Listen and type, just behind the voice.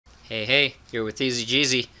Hey, here with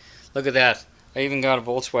TheEZGZ. Look at that. I even got a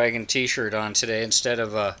Volkswagen t-shirt on today instead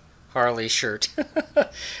of a Harley shirt.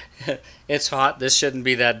 It's hot. This shouldn't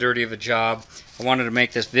be that dirty of a job. I wanted to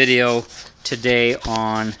make this video today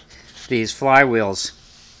on these flywheels.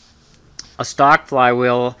 A stock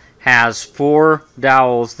flywheel has 4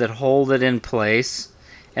 dowels that hold it in place,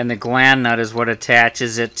 and the gland nut is what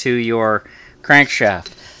attaches it to your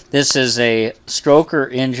crankshaft. This is a stroker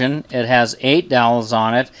engine. It has 8 dowels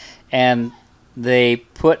on it, and they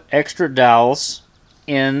put extra dowels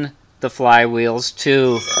in the flywheels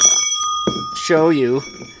to show you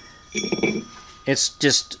it's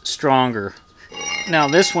just stronger. Now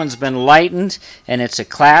this one's been lightened, and it's a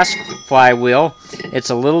class flywheel. It's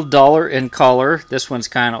a little duller in color. This one's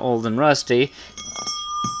kind of old and rusty.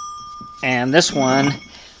 And this one,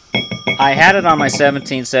 I had it on my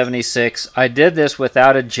 1776. I did this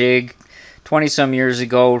without a jig 20-some years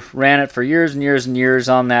ago. Ran it for years and years and years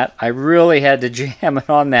on that. I really had to jam it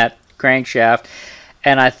on that crankshaft.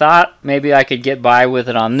 And I thought maybe I could get by with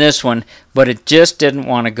it on this one, but it just didn't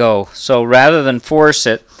want to go. So rather than force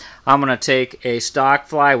it, I'm going to take a stock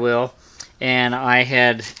flywheel, and I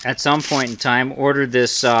had at some point in time ordered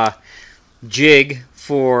this jig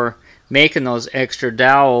for making those extra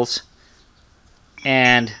dowels,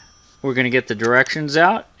 and we're going to get the directions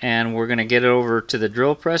out, and we're going to get it over to the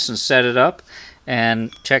drill press and set it up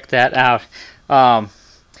and check that out.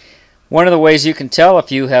 One of the ways you can tell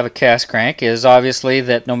if you have a cast crank is obviously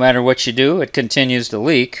that no matter what you do, it continues to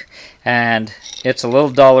leak, and it's a little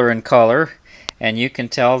duller in color, and you can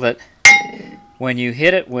tell that when you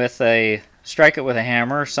hit it with strike it with a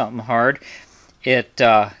hammer or something hard, it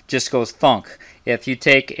just goes thunk. If you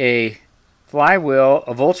take a flywheel,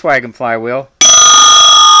 a Volkswagen flywheel,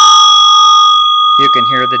 you can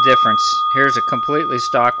hear the difference. Here's a completely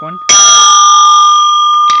stock one.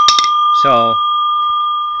 So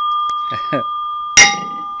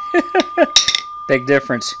big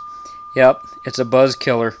difference. Yep, it's a buzz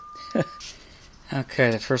killer.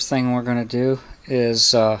 Okay, the first thing we're going to do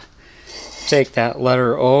is take that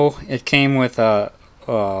letter O. It came with a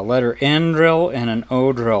letter N drill and an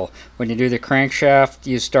O drill. When you do the crankshaft,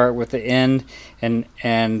 you start with the N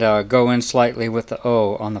and go in slightly with the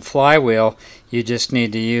O. On the flywheel, you just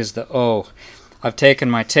need to use the O. I've taken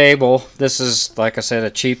my table. This is, like I said, a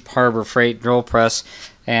cheap Harbor Freight drill press,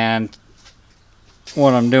 and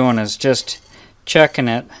what I'm doing is just checking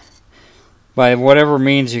it by whatever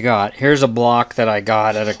means you got. Here's a block that I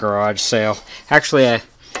got at a garage sale. Actually,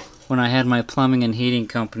 when I had my plumbing and heating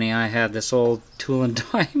company, I had this old tool and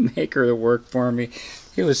die maker that worked for me.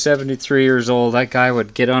 He was 73 years old. That guy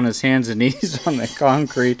would get on his hands and knees on the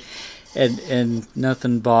concrete, and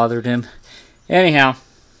nothing bothered him. Anyhow,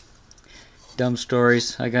 dumb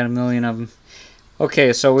stories. I got a million of them.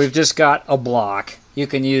 Okay, so we've just got a block. You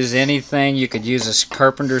can use anything. You could use a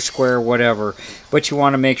carpenter square, whatever. But you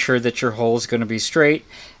want to make sure that your hole is going to be straight,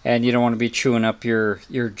 and you don't want to be chewing up your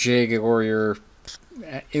jig or your...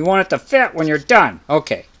 You want it to fit when you're done.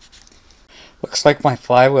 Okay. Looks like my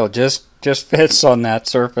flywheel just fits on that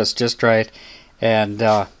surface just right. And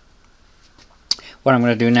what I'm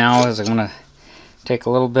going to do now is I'm going to take a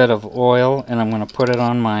little bit of oil, and I'm going to put it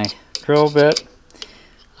on my drill bit.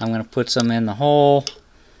 I'm going to put some in the hole.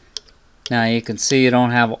 Now you can see you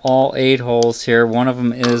don't have all 8 holes here. One of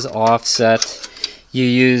them is offset. You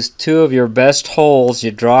use 2 of your best holes.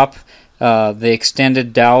 You drop the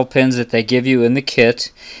extended dowel pins that they give you in the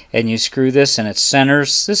kit, and you screw this and it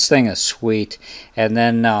centers. This thing is sweet. And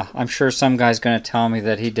then I'm sure some guy's going to tell me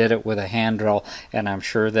that he did it with a hand drill, and I'm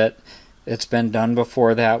sure that it's been done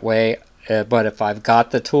before that way. But if I've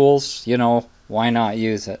got the tools, you know, why not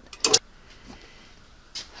use it?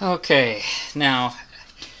 Okay, now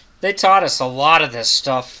they taught us a lot of this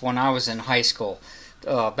stuff when I was in high school.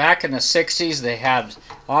 Back in the 60s, they had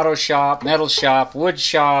auto shop, metal shop, wood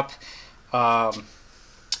shop,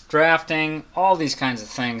 drafting, all these kinds of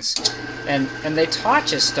things. And they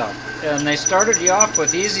taught you stuff. And they started you off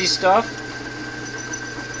with easy stuff.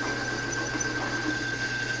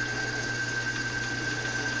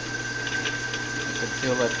 You could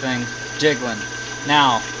feel that thing jiggling.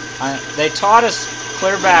 Now, they taught us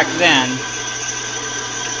clear back then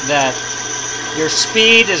that your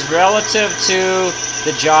speed is relative to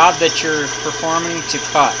the job that you're performing to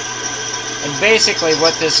cut. And basically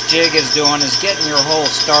what this jig is doing is getting your hole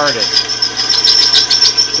started.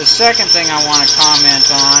 The second thing I want to comment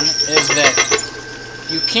on is that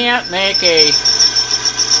you can't make a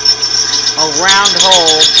round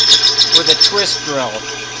hole with a twist drill.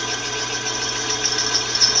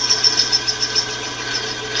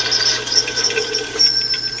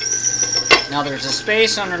 Now there's a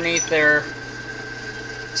space underneath there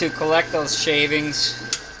to collect those shavings,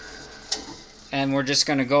 and we're just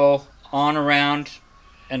going to go on around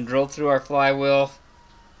and drill through our flywheel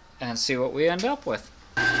and see what we end up with.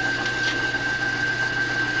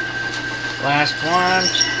 Last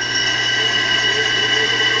one.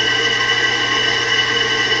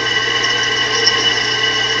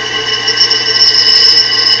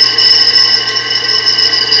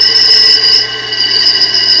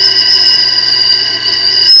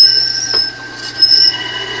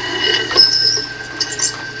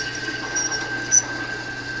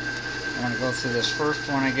 I'm going to go through this first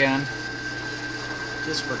one again,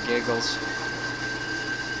 just for giggles.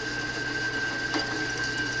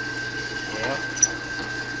 Yep.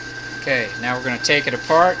 Okay, now we're going to take it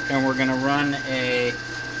apart and we're going to run a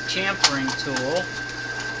chamfering tool.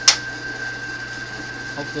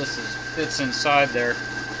 Hope this fits inside there,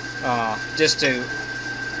 just to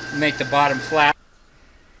make the bottom flat.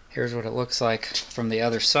 Here's what it looks like from the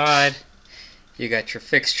other side. You got your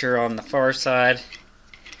fixture on the far side.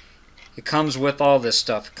 It comes with all this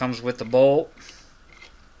stuff. It comes with the bolt.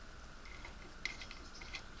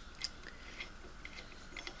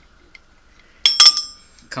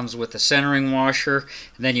 It comes with the centering washer.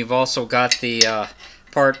 And then you've also got the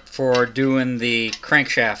part for doing the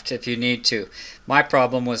crankshaft if you need to. My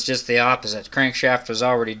problem was just the opposite. Crankshaft was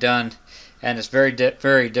already done, and it's very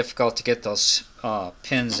difficult to get those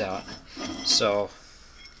pins out. So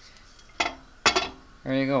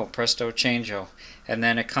there you go, presto changeo. And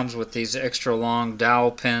then it comes with these extra long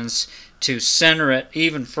dowel pins to center it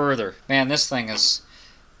even further. Man, this thing is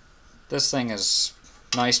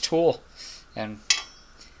nice tool, and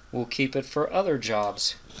we'll keep it for other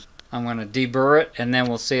jobs. I'm going to deburr it, and then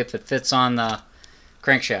we'll see if it fits on the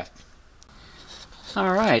crankshaft.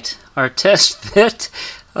 All right, our test fit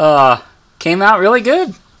came out really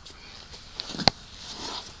good.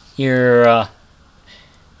 Your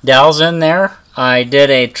dowel's in there. I did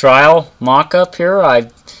a trial mock-up here.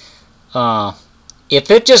 If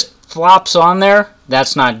it just flops on there,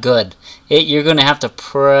 that's not good. You're going to have to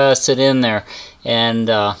press it in there. And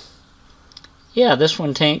yeah, this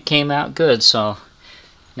one came out good. So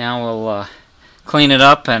now we'll clean it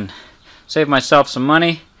up and save myself some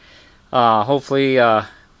money. Hopefully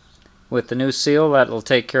with the new seal, that'll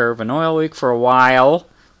take care of an oil leak for a while.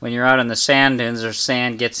 When you're out in the sand dunes, or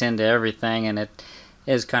sand gets into everything, and it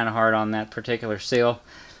is kind of hard on that particular seal.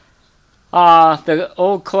 The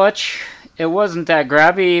old clutch, it wasn't that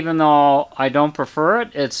grabby, even though I don't prefer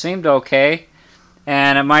it. It seemed okay,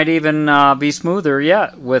 and it might even be smoother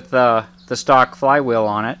yet with the stock flywheel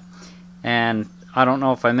on it. And I don't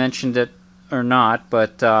know if I mentioned it or not,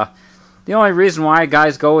 but the only reason why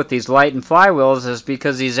guys go with these lightened flywheels is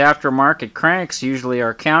because these aftermarket cranks usually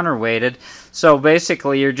are counterweighted. So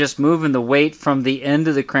basically you're just moving the weight from the end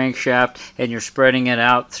of the crankshaft and you're spreading it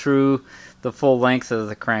out through the full length of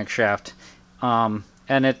the crankshaft. And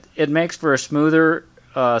it makes for a smoother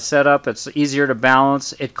setup. It's easier to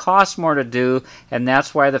balance. It costs more to do, and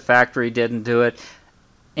that's why the factory didn't do it.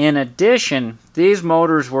 In addition, these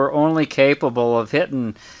motors were only capable of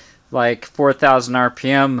hitting like 4,000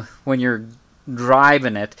 RPM when you're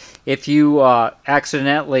driving it. If you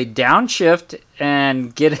accidentally downshift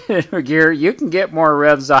and get it in gear, you can get more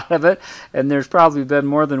revs out of it, and there's probably been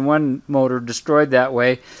more than one motor destroyed that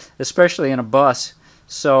way, especially in a bus.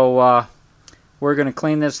 So we're going to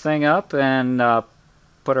clean this thing up and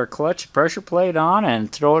put our clutch pressure plate on and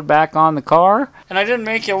throw it back on the car. And I didn't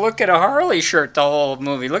make you look at a Harley shirt the whole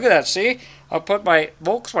movie. Look at that, see? I'll put my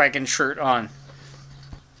Volkswagen shirt on.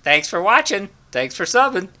 Thanks for watching. Thanks for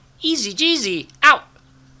subbing. Easy Jeezy.